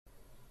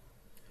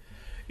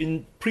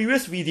In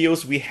previous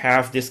videos, we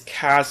have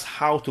discussed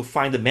how to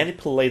find the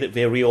manipulated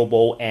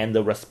variable and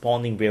the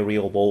responding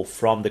variable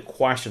from the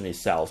question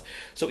itself.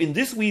 So in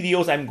these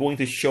videos, I'm going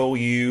to show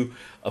you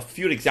a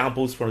few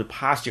examples from the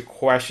past year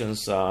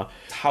questions,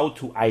 how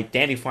to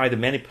identify the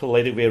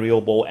manipulated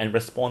variable and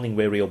responding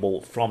variable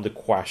from the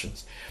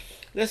questions.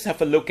 Let's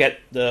have a look at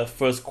the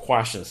first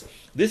questions.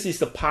 This is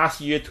the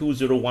past year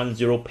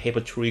 2010 paper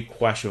 3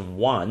 question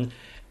 1,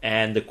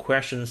 and the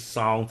questions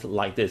sound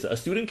like this. A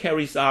student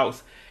carries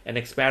out an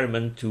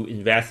experiment to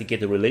investigate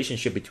the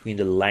relationship between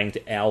the length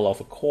L of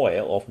a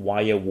coil of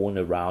wire wound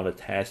around a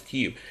test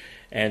tube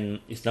and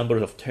its number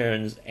of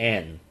turns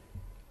N.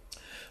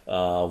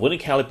 Vernier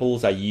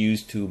calipers are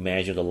used to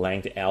measure the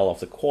length L of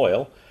the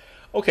coil.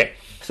 Okay,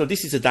 so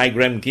this is a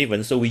diagram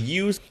given. So we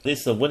use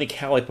this vernier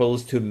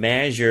calipers to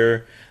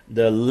measure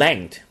the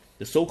length.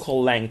 The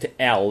so-called length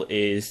L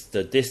is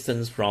the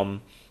distance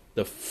from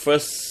the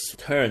first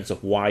turns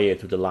of wire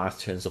to the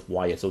last turns of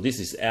wire. So this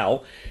is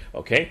L,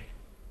 okay?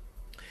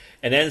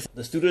 And then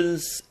the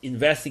students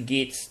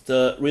investigate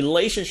the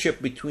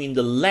relationship between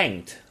the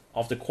length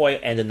of the coil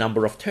and the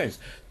number of turns.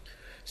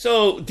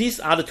 So these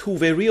are the two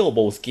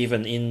variables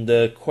given in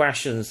the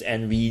questions,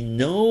 and we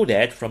know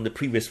that from the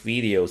previous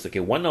videos.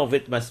 Okay, one of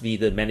it must be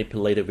the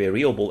manipulated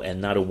variable and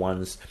another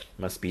ones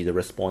must be the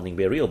responding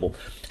variable.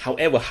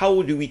 However,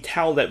 how do we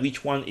tell that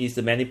which one is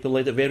the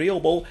manipulated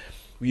variable?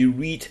 We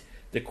read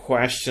the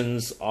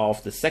questions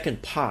of the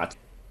second part.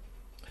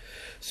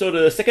 So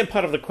the second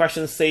part of the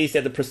question says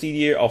that the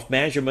procedure of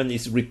measurement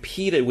is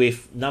repeated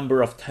with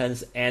number of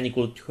turns n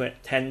equal to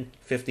 10,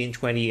 15,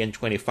 20, and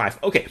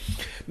 25. Okay,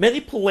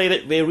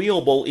 manipulated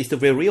variable is the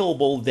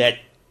variable that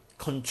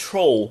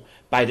controlled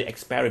by the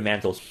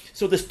experimentals.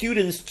 So the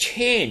students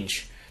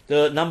change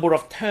the number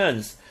of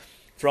turns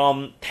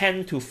from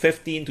 10 to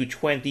 15 to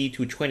 20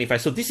 to 25.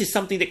 So this is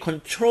something that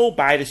controlled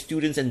by the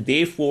students, and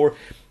therefore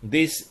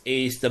this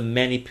is the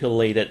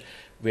manipulated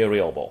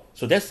variable.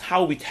 So that's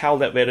how we tell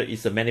that whether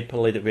it's a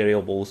manipulated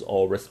variables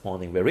or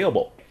responding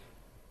variable.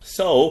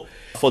 So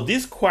for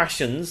these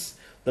questions,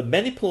 the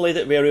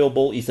manipulated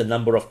variable is the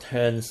number of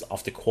turns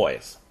of the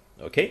coils,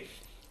 okay?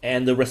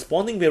 And the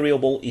responding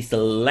variable is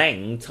the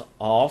length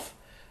of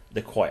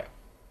the coil,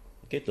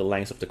 okay? The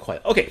length of the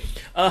coil. Okay,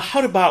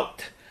 how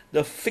about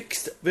the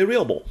fixed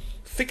variable?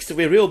 Fixed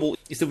variable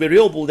is a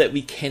variable that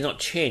we cannot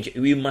change.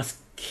 We must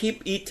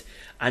keep it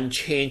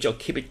unchanged or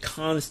keep it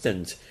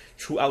constant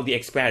throughout the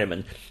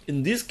experiment.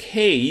 In this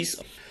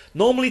case,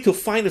 normally to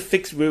find a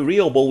fixed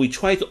variable, we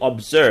try to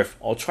observe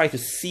or try to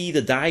see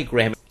the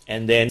diagram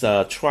and then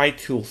try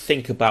to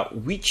think about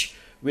which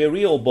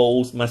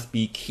variables must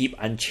be kept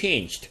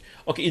unchanged.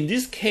 Okay, in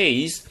this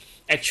case,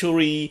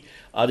 actually,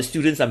 the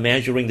students are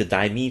measuring the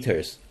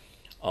diameters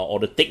or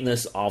the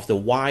thickness of the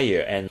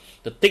wire, and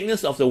the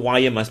thickness of the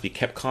wire must be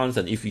kept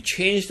constant. If you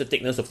change the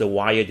thickness of the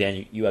wire,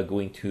 then you are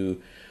going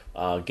to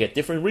get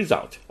different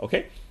result.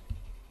 Okay,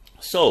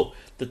 so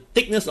the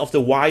thickness of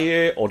the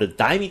wire or the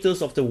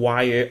diameters of the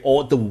wire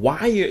or the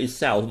wire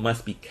itself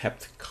must be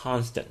kept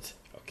constant.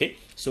 Okay,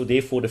 so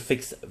therefore the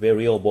fixed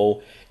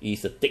variable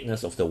is the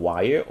thickness of the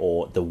wire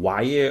or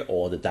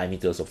the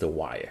diameters of the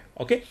wire.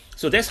 Okay,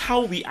 so that's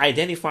how we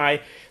identify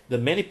the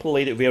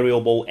manipulated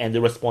variable and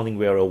the responding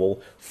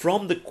variable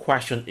from the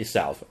question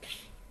itself.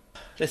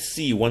 Let's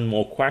see one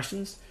more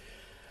questions.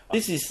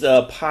 This is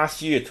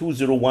past year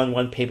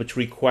 2011 paper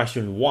 3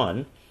 question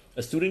 1.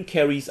 A student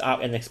carries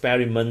out an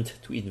experiment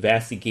to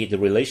investigate the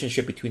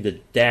relationship between the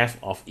depth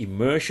of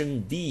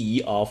immersion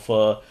D of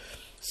a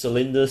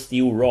cylinder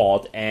steel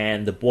rod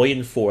and the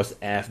buoyant force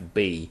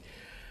Fb.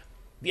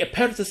 The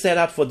apparatus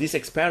setup for this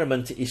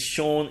experiment is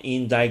shown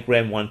in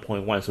diagram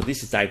 1.1. So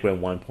this is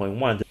diagram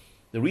 1.1.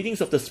 The readings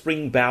of the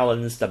spring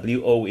balance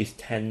WO is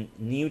 10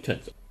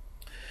 newtons.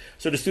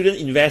 So the student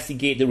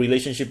investigate the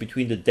relationship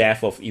between the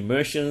depth of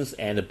immersions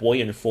and the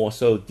buoyant force.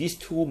 So these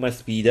two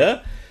must be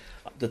the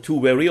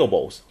two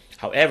variables.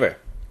 However,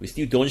 we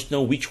still don't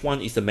know which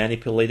one is the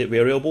manipulated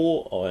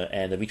variable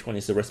and which one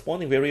is the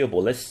responding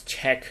variable. Let's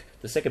check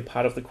the second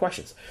part of the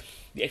questions.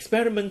 The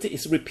experiment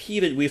is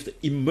repeated with the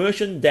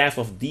immersion depth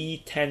of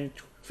D 10,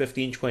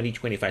 15, 20,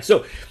 25.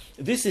 So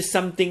this is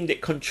something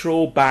that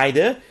controlled by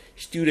the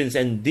students,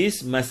 and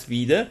this must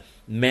be the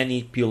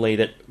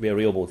manipulated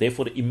variable.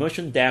 Therefore, the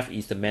immersion depth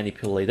is the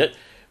manipulated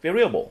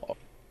variable.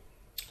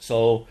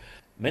 So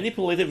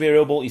manipulated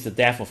variable is the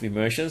depth of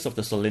immersions of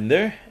the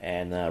cylinder,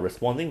 and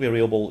responding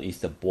variable is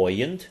the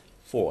buoyant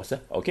force.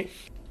 Okay.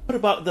 What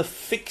about the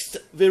fixed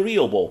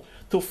variable?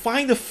 To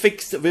find the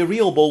fixed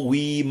variable,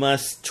 we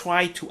must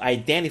try to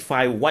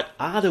identify what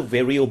other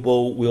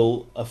variable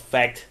will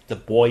affect the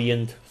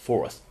buoyant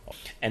force.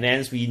 And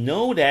hence we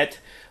know that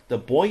the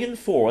buoyant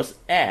force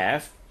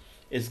F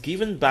is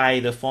given by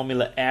the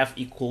formula F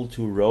equal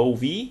to rho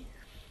V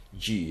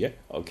G.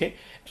 Okay,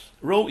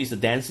 rho is the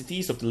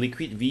densities of the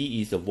liquid,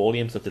 V is the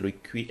volumes of the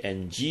liquid,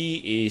 and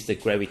G is the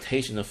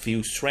gravitational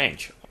field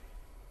strength.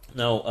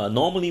 Now,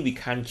 normally we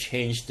can't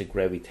change the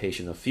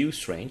gravitational field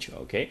strength,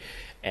 okay?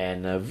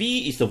 And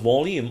V is the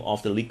volume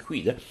of the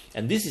liquid,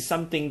 and this is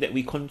something that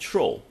we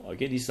control,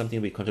 okay? This is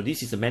something we control.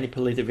 This is a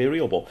manipulated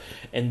variable,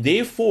 and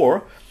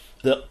therefore,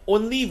 the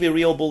only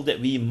variable that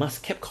we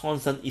must keep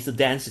constant is the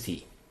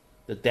density,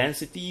 the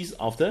densities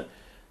of the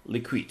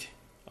liquid,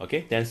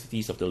 okay?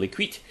 Densities of the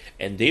liquid,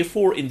 and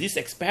therefore, in this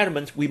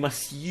experiment, we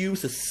must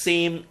use the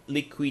same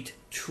liquid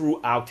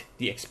throughout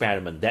the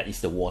experiment. That is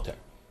the water.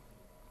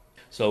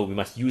 So we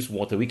must use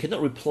water. We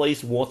cannot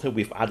replace water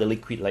with other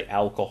liquid like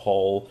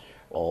alcohol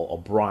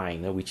or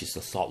brine, which is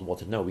a salt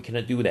water. No, we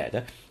cannot do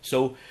that.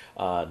 So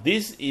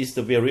this is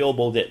the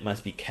variable that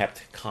must be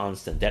kept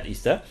constant. That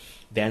is the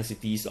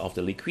densities of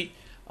the liquid.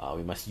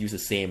 We must use the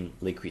same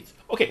liquid.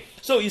 Okay,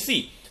 so you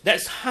see,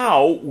 that's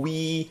how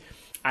we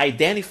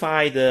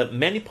identify the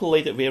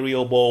manipulated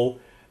variable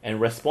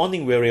and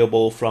responding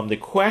variable from the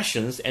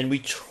questions, and we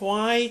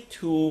try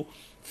to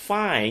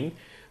find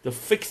the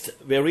fixed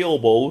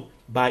variable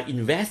by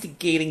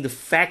investigating the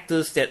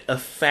factors that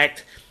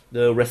affect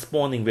the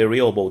responding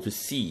variable to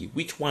see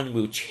which one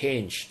will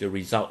change the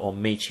result or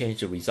may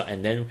change the result,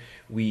 and then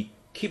we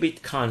keep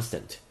it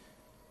constant.